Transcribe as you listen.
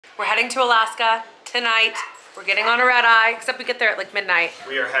We're heading to Alaska tonight. We're getting on a red eye, except we get there at like midnight.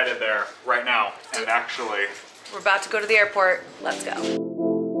 We are headed there right now, and actually... We're about to go to the airport. Let's go.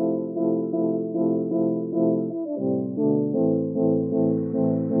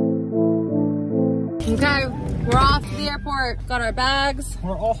 Okay, we're off to the airport. Got our bags.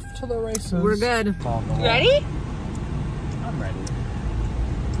 We're off to the races. We're good. You ready? I'm ready.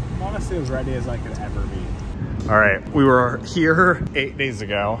 I'm honestly as ready as I could ever be. All right, we were here 8 days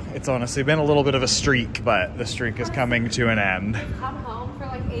ago. It's honestly been a little bit of a streak, but the streak is coming to an end. We've come home for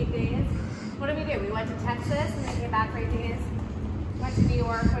like 8 days. What did we do? We went to Texas and then came back for 8 days. Went to New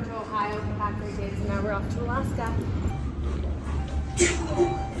York, went to Ohio, came back for 8 days, and now we're off to Alaska.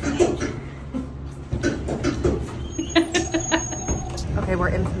 Okay, we're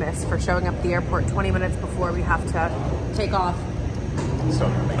infamous for showing up at the airport 20 minutes before we have to take off. Still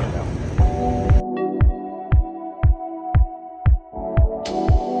gonna make it down.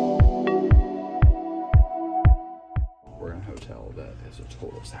 We're in a hotel that is a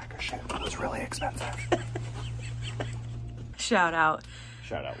total sack of shit. It was really expensive. Shout out.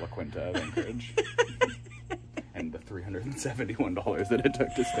 Shout out La Quinta of Anchorage. And the $371 that it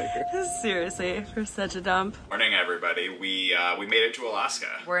took to stay here. Seriously, we're such a dump. Morning, everybody. We made it to Alaska.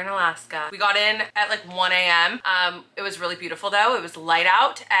 We're in Alaska. We got in at like 1 a.m. It was really beautiful though. It was light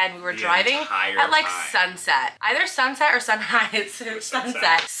out and we were driving at like sunset. Either sunset or sunrise.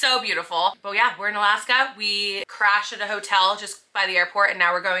 Sunset. So beautiful. But yeah, we're in Alaska. We crashed at a hotel just by the airport and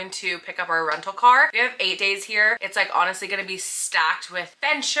now we're going to pick up our rental car. We have 8 days here. It's like honestly gonna be stacked with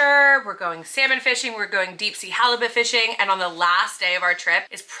adventure. We're going salmon fishing. We're going deep sea halibut fishing. And on the last day of our trip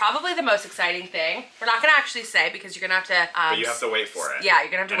is probably the most exciting thing. We're not gonna actually say because you're gonna have to- but you have to wait for it. Yeah,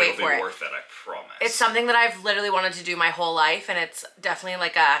 you're gonna have to wait for it. It'll be worth it, I promise. It's something that I've literally wanted to do my whole life and it's definitely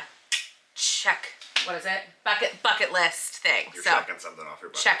like a check, what is it? Bucket list thing. You're checking something off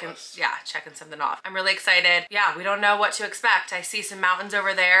your bucket list. Yeah, checking something off. I'm really excited. Yeah, we don't know what to expect. I see some mountains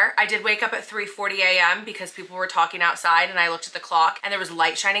over there. I did wake up at 3:40 a.m. because people were talking outside and I looked at the clock and there was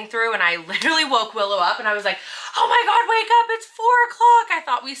light shining through and I literally woke Willow up and I was like, oh my God, wake up, it's 4 o'clock. I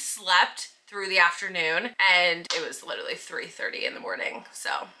thought we slept through the afternoon and it was literally 3:30 in the morning.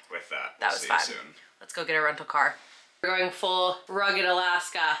 So with that was fun. Soon. Let's go get a rental car. We're going full rugged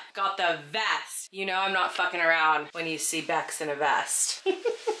Alaska. Got the vest. You know I'm not fucking around when you see Bex in a vest. You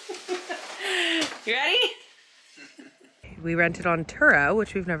ready? We rented on Turo,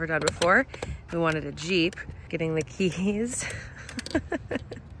 which we've never done before. We wanted a Jeep. Getting the keys.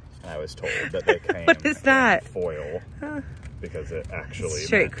 I was told that they came What is that? in foil because it actually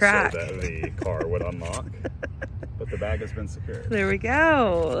straight crack. so that the car would unlock. But the bag has been secured. There we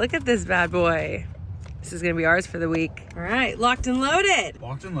go. Look at this bad boy. This is gonna be ours for the week. All right, locked and loaded.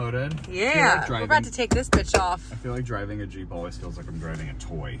 Locked and loaded. Yeah, we're about to take this bitch off. I feel like driving a Jeep always feels like I'm driving a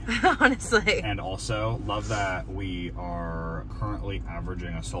toy. Honestly. And also, love that we are currently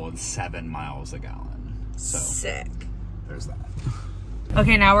averaging a solid 7 miles a gallon. So sick. There's that.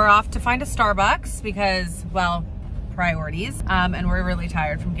 Okay, now we're off to find a Starbucks because, well, priorities. And we're really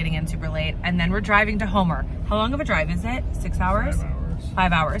tired from getting in super late. And then we're driving to Homer. How long of a drive is it? 6 hours? 5 hours.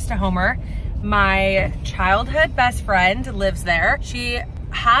 5 hours to Homer. My childhood best friend lives there. She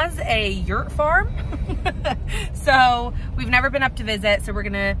has a Yurt Farm. So we've never been up to visit, so we're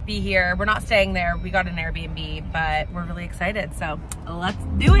gonna be here. We're not staying there. We got an Airbnb, but we're really excited. So let's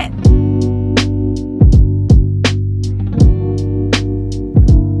do it.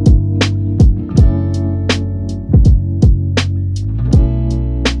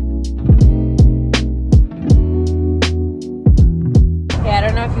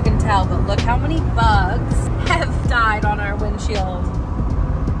 But look how many bugs have died on our windshield.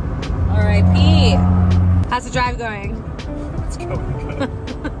 R.I.P. How's the drive going? It's going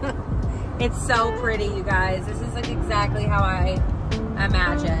good. It's so pretty, you guys. This is like exactly how I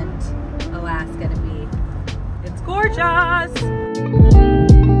imagined Alaska to be. It's gorgeous.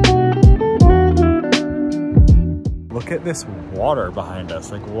 Look at this water behind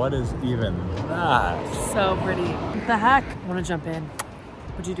us. Like, what is even that? So pretty. What the heck? I want to jump in.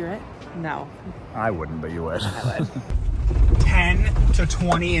 Would you do it? No. I wouldn't, but you would. I would. 10 to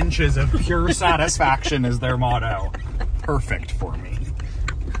 20 inches of pure satisfaction is their motto. Perfect for me.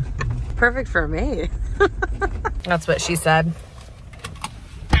 Perfect for me. That's what she said.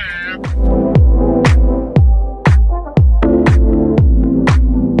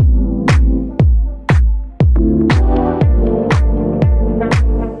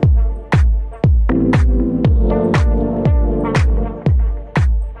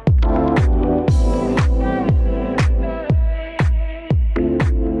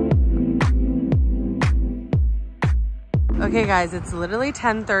 Okay guys, it's literally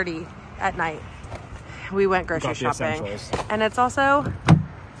 10:30 at night. We went grocery shopping. And it's also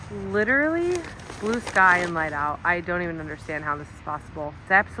literally blue sky and light out. I don't even understand how this is possible.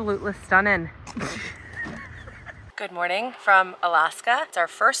 It's absolutely stunning. Good morning from Alaska. It's our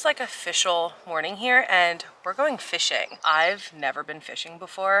first like official morning here and we're going fishing. I've never been fishing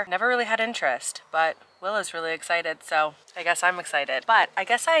before, never really had interest, but Willow's really excited, so I guess I'm excited. But I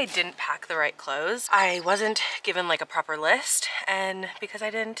guess I didn't pack the right clothes. I wasn't given like a proper list, and because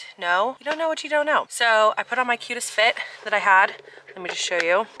I didn't know, you don't know what you don't know. So I put on my cutest fit that I had. Let me just show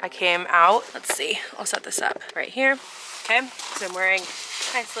you. I came out, let's see, I'll set this up right here. Okay, so I'm wearing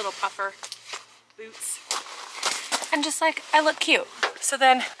nice little puffer boots. And just like, I look cute. So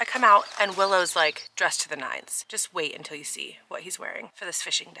then I come out and Willow's like dressed to the nines. Just wait until you see what he's wearing for this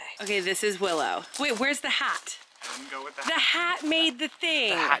fishing day. Okay, this is Willow. Wait, where's the hat? I didn't go with the hat. The hat made the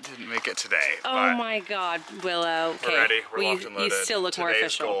thing. The hat didn't make it today. Oh my God, Willow. Okay. We're ready, we're locked and loaded. You still look more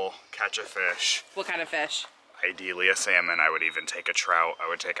official. Today's goal, catch a fish. What kind of fish? Ideally a salmon. I would even take a trout. I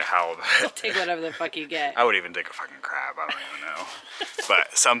would take a halibut. I'll take whatever the fuck you get. I would even take a fucking crab. I don't even know.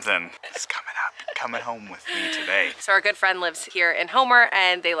 But something is coming home with me today. So our good friend lives here in Homer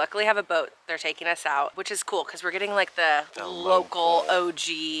and they luckily have a boat. They're taking us out, which is cool because we're getting like the local OG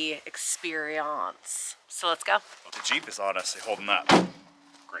experience. So let's go. The Jeep is honestly holding up.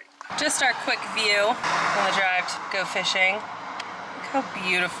 Great. Just our quick view on the drive to go fishing. How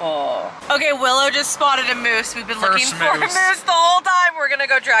beautiful. Okay, Willow just spotted a moose. We've been looking for a moose the whole time. We're gonna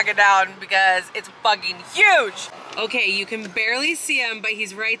go track it down because it's fucking huge. Okay, you can barely see him, but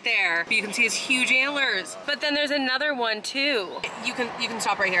he's right there. You can see his huge antlers. But then there's another one too. You can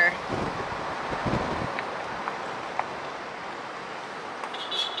stop right here.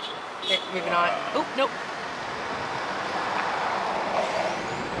 Okay, maybe not. Oh, nope.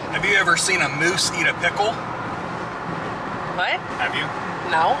 Have you ever seen a moose eat a pickle? What? Have you?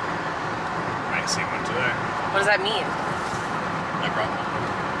 No. Might see one today. What does that mean? No problem.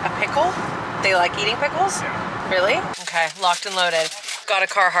 A pickle? They like eating pickles? Yeah. Really? Okay, locked and loaded. Got a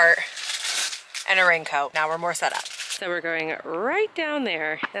Carhartt and a raincoat. Now we're more set up. So we're going right down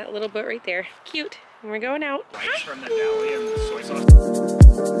there. That little boat right there. Cute. And we're going out. Lights from the deli and the soy sauce.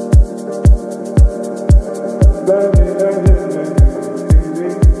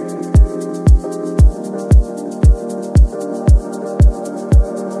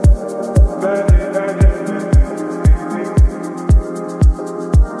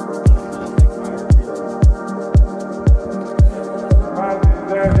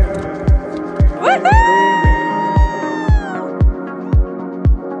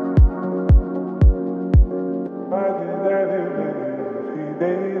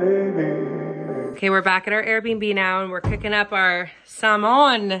 Okay, we're back at our Airbnb now and we're cooking up our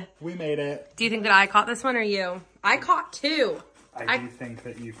salmon. We made it. Do you think that I caught this one or you? I caught two. I do think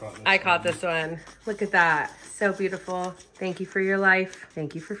that you caught this one. I caught this one. Look at that. So beautiful. Thank you for your life.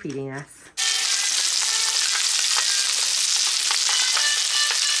 Thank you for feeding us.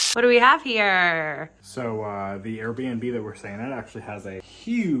 What do we have here? So the Airbnb that we're staying at actually has a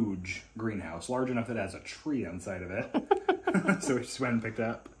huge greenhouse, large enough that it has a tree inside of it. So we just went and picked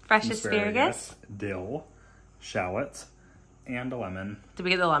up fresh asparagus, dill, shallots, and a lemon. Did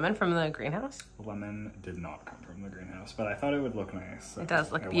we get the lemon from the greenhouse? The lemon did not come from the greenhouse, but I thought it would look nice. So it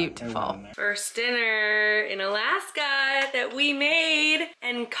does look beautiful. First dinner in Alaska that we made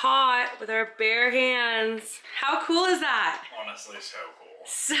and caught with our bare hands. How cool is that? Honestly, so cool.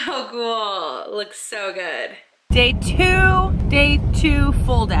 So cool. Looks so good. Day two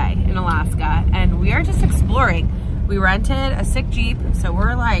full day in Alaska, and we are just exploring. We rented a sick Jeep, so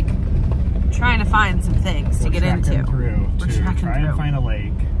we're like trying to find some things to get into. We're trying to find a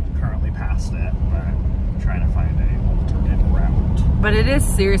lake, currently past it, but trying to find an alternate route. But it is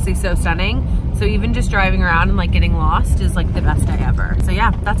seriously so stunning. So even just driving around and like getting lost is like the best day ever. So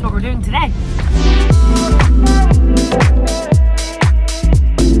yeah, that's what we're doing today.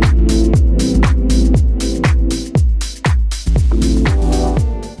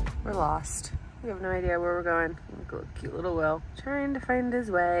 We're lost. We have no idea where we're going. Look, cute little Will trying to find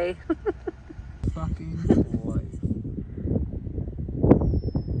his way. Fucking life.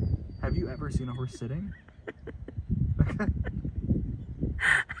 Have you ever seen a horse sitting?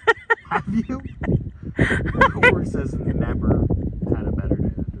 Have you? The horse has never had a better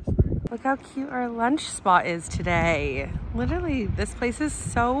day than just today. Look how cute our lunch spot is today. Literally, this place is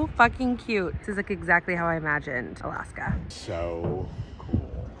so fucking cute. This is like exactly how I imagined Alaska. So cool.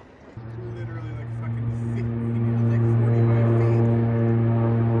 Literally like fucking 50, like 45 feet.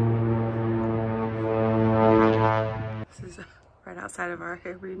 This is right outside of our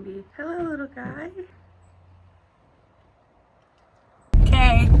Airbnb. Hello, little guy.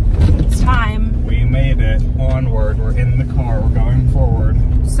 made it onward. We're in the car. We're going forward.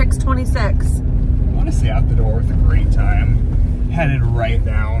 6:26. Honestly, out the door with a great time. Headed right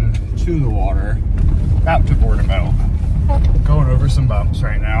down to the water. About to board a boat. Going over some bumps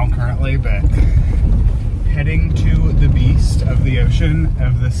right now currently, but heading to the beast of the ocean,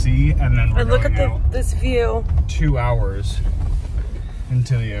 of the sea, and then we're look going at out this view. 2 hours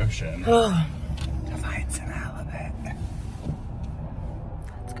into the ocean to find some halibut.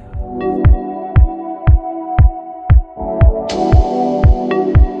 Let's go.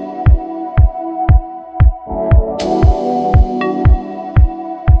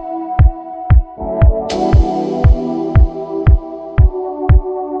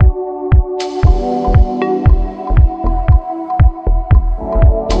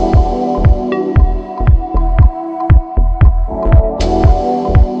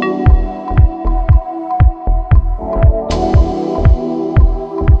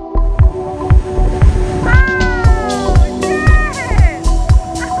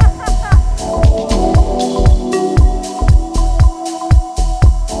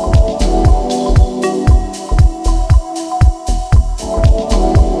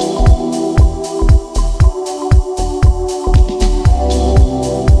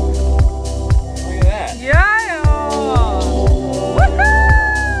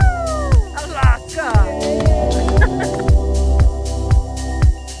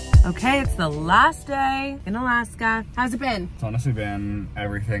 The last day in Alaska. How's it been? It's honestly been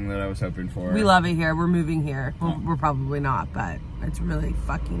everything that I was hoping for. We love it here. We're moving here. Well, we're probably not, but it's really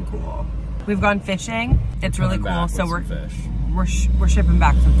fucking cool. We've gone fishing. It's really cool. So we're shipping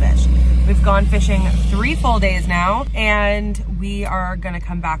back some fish. We've gone fishing 3 full days now, and we are gonna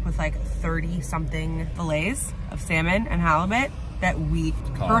come back with like 30 something fillets of salmon and halibut that we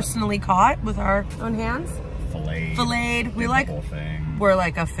personally caught with our own hands. Filleted. We like, whole thing. We're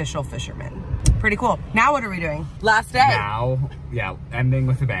like official fishermen. Pretty cool. Now what are we doing? Last day. Now, yeah, ending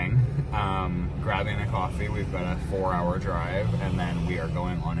with a bang. Grabbing a coffee. We've got a 4-hour drive, and then we are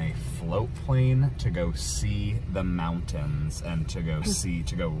going on a float plane to go see the mountains and to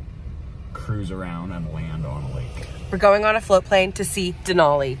go cruise around and land on a lake. We're going on a float plane to see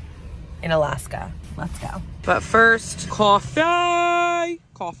Denali in Alaska. Let's go. But first, coffee.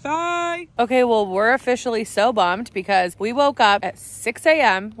 Okay, well, we're officially so bummed because we woke up at 6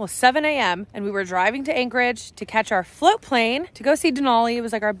 a.m., well, 7 a.m., and we were driving to Anchorage to catch our float plane to go see Denali. It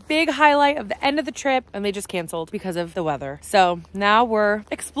was like our big highlight of the end of the trip, and they just canceled because of the weather. So now we're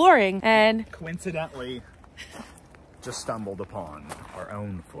exploring, and coincidentally just stumbled upon our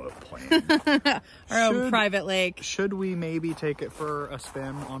own float plane. Our own private lake. Should we maybe take it for a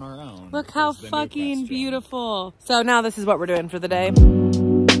spin on our own? Look how fucking beautiful. So now this is what we're doing for the day.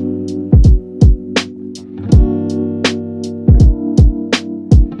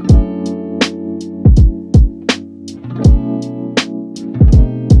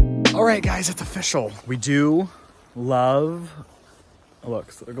 All right, guys, it's official. We do love... It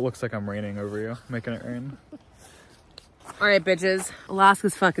looks like I'm raining over you, making it rain. All right, bitches.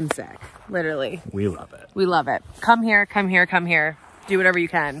 Alaska's fucking sick. Literally. We love it. We love it. Come here, come here, come here. Do whatever you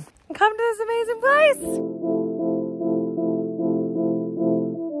can. And come to this amazing place.